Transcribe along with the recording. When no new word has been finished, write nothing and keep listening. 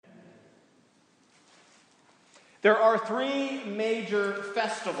There are three major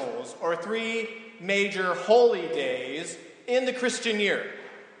festivals or three major holy days in the Christian year.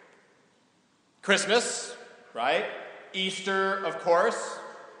 Christmas, right? Easter, of course.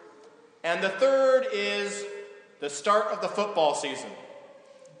 And the third is the start of the football season.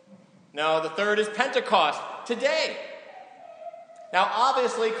 No, the third is Pentecost, today. Now,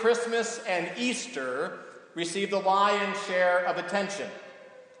 obviously, Christmas and Easter receive the lion's share of attention,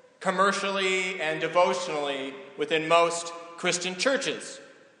 commercially and devotionally, within most Christian churches.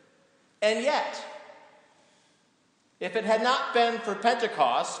 And yet, if it had not been for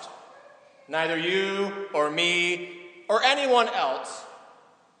Pentecost, neither you or me or anyone else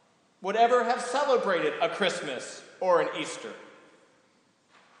would ever have celebrated a Christmas or an Easter.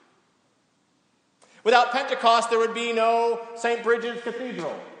 Without Pentecost, there would be no St. Bridget's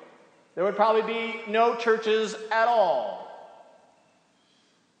Cathedral. There would probably be no churches at all.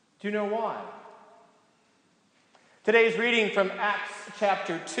 Do you know why? Today's reading from Acts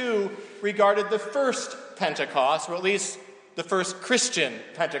chapter 2 regarded the first Pentecost, or at least the first Christian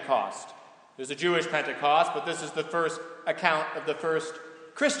Pentecost. There's a Jewish Pentecost, but this is the first account of the first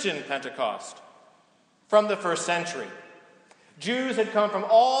Christian Pentecost from the first century. Jews had come from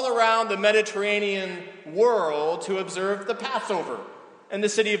all around the Mediterranean world to observe the Passover in the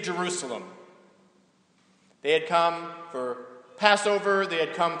city of Jerusalem. They had come for Passover, they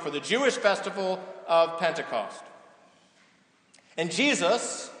had come for the Jewish festival of Pentecost. And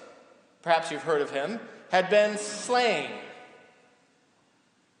Jesus, perhaps you've heard of him, had been slain.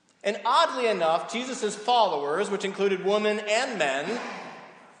 And oddly enough, Jesus' followers, which included women and men,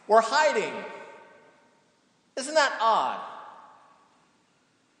 were hiding. Isn't that odd?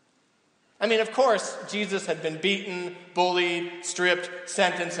 I mean, of course, Jesus had been beaten, bullied, stripped,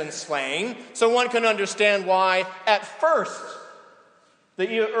 sentenced, and slain. So one can understand why, at first,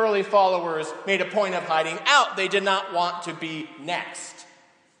 the early followers made a point of hiding out. They did not want to be next.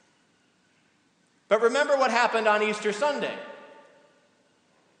 But remember what happened on Easter Sunday.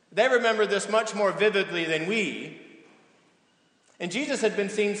 They remember this much more vividly than we. And Jesus had been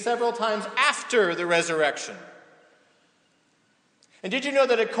seen several times after the resurrection. And did you know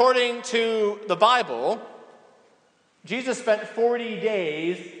that according to the Bible, Jesus spent 40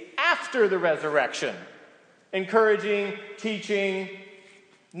 days after the resurrection, encouraging, teaching,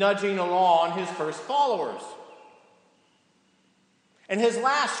 nudging along his first followers. And his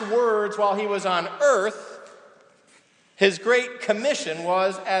last words while he was on earth, his great commission,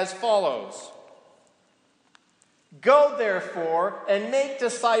 was as follows: "Go, therefore, and make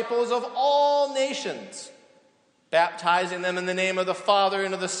disciples of all nations, baptizing them in the name of the Father,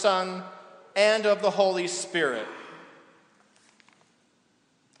 and of the Son, and of the Holy Spirit."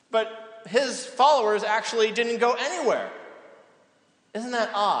 But his followers actually didn't go anywhere. Isn't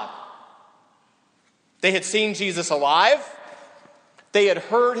that odd? They had seen Jesus alive. They had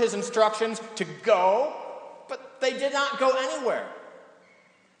heard his instructions to go, but they did not go anywhere.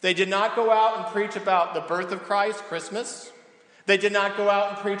 They did not go out and preach about the birth of Christ, Christmas. They did not go out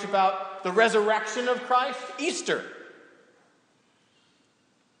and preach about the resurrection of Christ, Easter.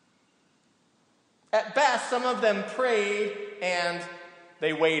 At best, some of them prayed and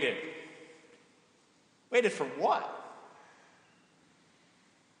they waited. Waited for what?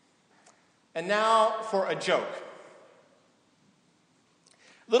 And now for a joke.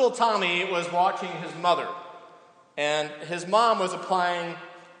 Little Tommy was watching his mother, and his mom was applying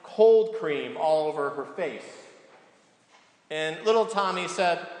cold cream all over her face. And little Tommy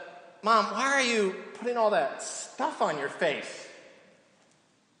said, "Mom, why are you putting all that stuff on your face?"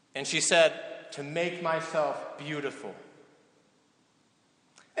 And she said, "To make myself beautiful."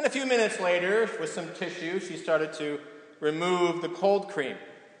 And a few minutes later, with some tissue, she started to remove the cold cream.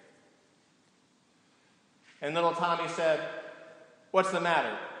 And little Tommy said, "What's the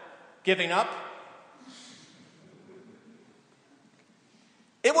matter? Giving up?"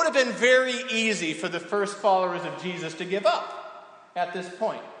 It would have been very easy for the first followers of Jesus to give up at this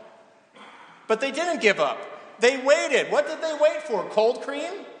point. But they didn't give up. They waited. What did they wait for? Cold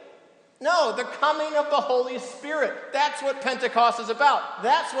cream? No, the coming of the Holy Spirit. That's what Pentecost is about.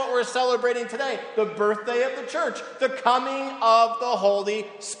 That's what we're celebrating today, the birthday of the church, the coming of the Holy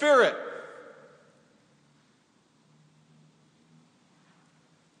Spirit.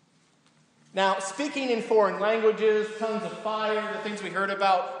 Now, speaking in foreign languages, tongues of fire, the things we heard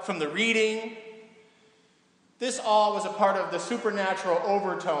about from the reading, this all was a part of the supernatural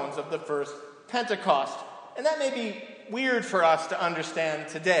overtones of the first Pentecost. And that may be weird for us to understand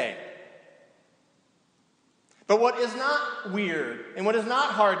today. But what is not weird and what is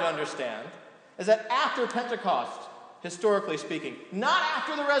not hard to understand is that after Pentecost, historically speaking. Not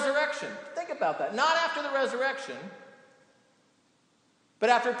after the resurrection. Think about that. Not after the resurrection. But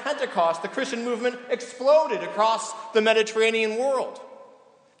after Pentecost, the Christian movement exploded across the Mediterranean world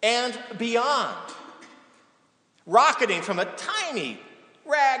and beyond, rocketing from a tiny,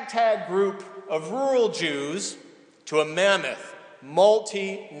 ragtag group of rural Jews to a mammoth,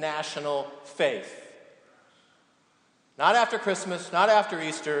 multinational faith. Not after Christmas, not after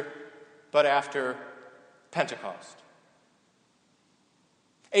Easter, but after Pentecost.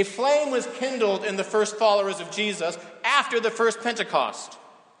 A flame was kindled in the first followers of Jesus after the first Pentecost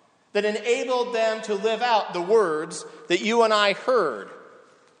that enabled them to live out the words that you and I heard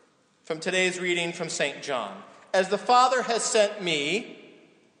from today's reading from St. John. As the Father has sent me,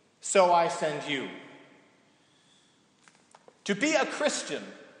 so I send you. To be a Christian,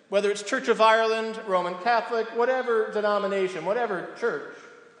 whether it's Church of Ireland, Roman Catholic, whatever denomination, whatever church,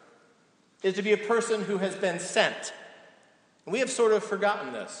 is to be a person who has been sent. We have sort of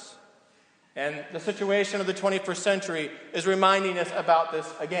forgotten this. And the situation of the 21st century is reminding us about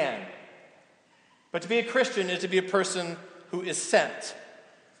this again. But to be a Christian is to be a person who is sent.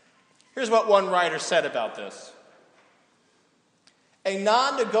 Here's what one writer said about this. A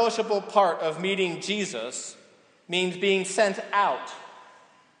non-negotiable part of meeting Jesus means being sent out.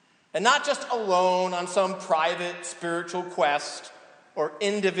 And not just alone on some private spiritual quest or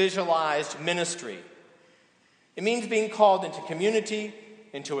individualized ministry. It means being called into community,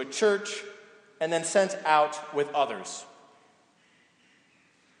 into a church, and then sent out with others.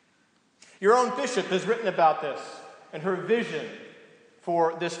 Your own bishop has written about this and her vision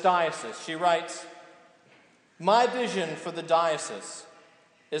for this diocese. She writes, "My vision for the diocese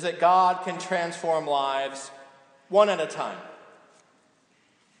is that God can transform lives one at a time.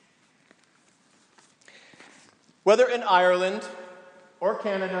 Whether in Ireland or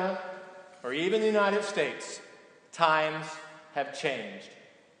Canada or even the United States, times have changed.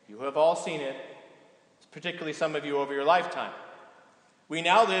 You have all seen it, particularly some of you over your lifetime. We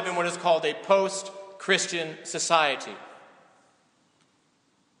now live in what is called a post-Christian society.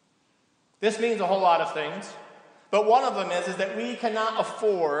 This means a whole lot of things, but one of them is that we cannot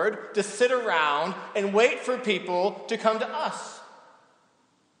afford to sit around and wait for people to come to us.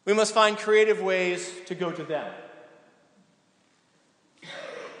 We must find creative ways to go to them.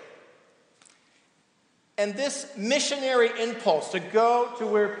 And this missionary impulse to go to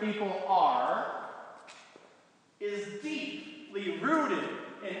where people are is deeply rooted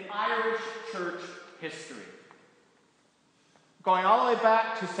in Irish church history. Going all the way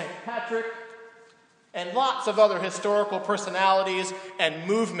back to St. Patrick and lots of other historical personalities and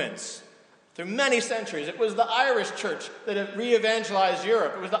movements through many centuries. It was the Irish church that re-evangelized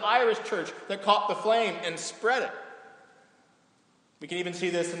Europe. It was the Irish church that caught the flame and spread it. We can even see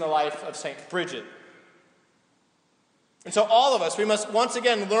this in the life of St. Bridget. And so all of us, we must once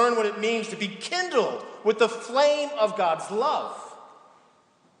again learn what it means to be kindled with the flame of God's love,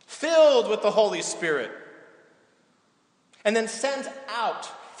 filled with the Holy Spirit, and then sent out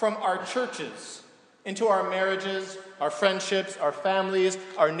from our churches into our marriages, our friendships, our families,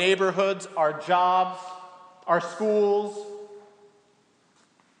 our neighborhoods, our jobs, our schools,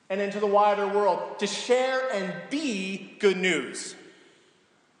 and into the wider world to share and be good news.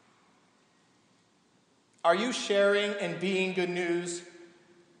 Are you sharing and being good news?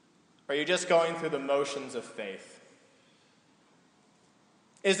 Or are you just going through the motions of faith?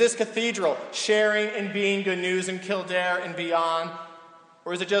 Is this cathedral sharing and being good news in Kildare and beyond?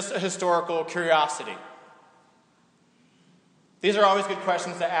 Or is it just a historical curiosity? These are always good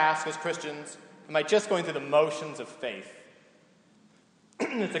questions to ask as Christians. Am I just going through the motions of faith?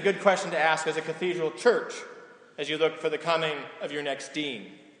 It's a good question to ask as a cathedral church as you look for the coming of your next dean.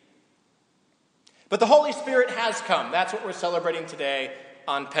 But the Holy Spirit has come. That's what we're celebrating today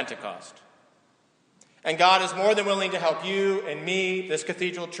on Pentecost. And God is more than willing to help you and me, this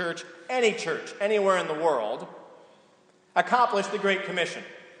cathedral church, anywhere in the world, accomplish the Great Commission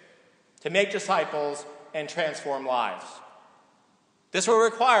to make disciples and transform lives. This will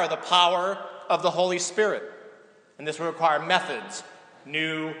require the power of the Holy Spirit, and this will require methods,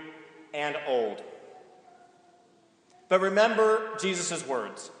 new and old. But remember Jesus'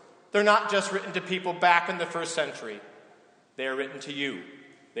 words. They're not just written to people back in the first century. They are written to you.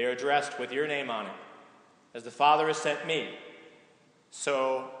 They are addressed with your name on it. As the Father has sent me,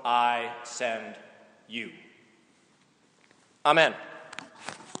 so I send you. Amen.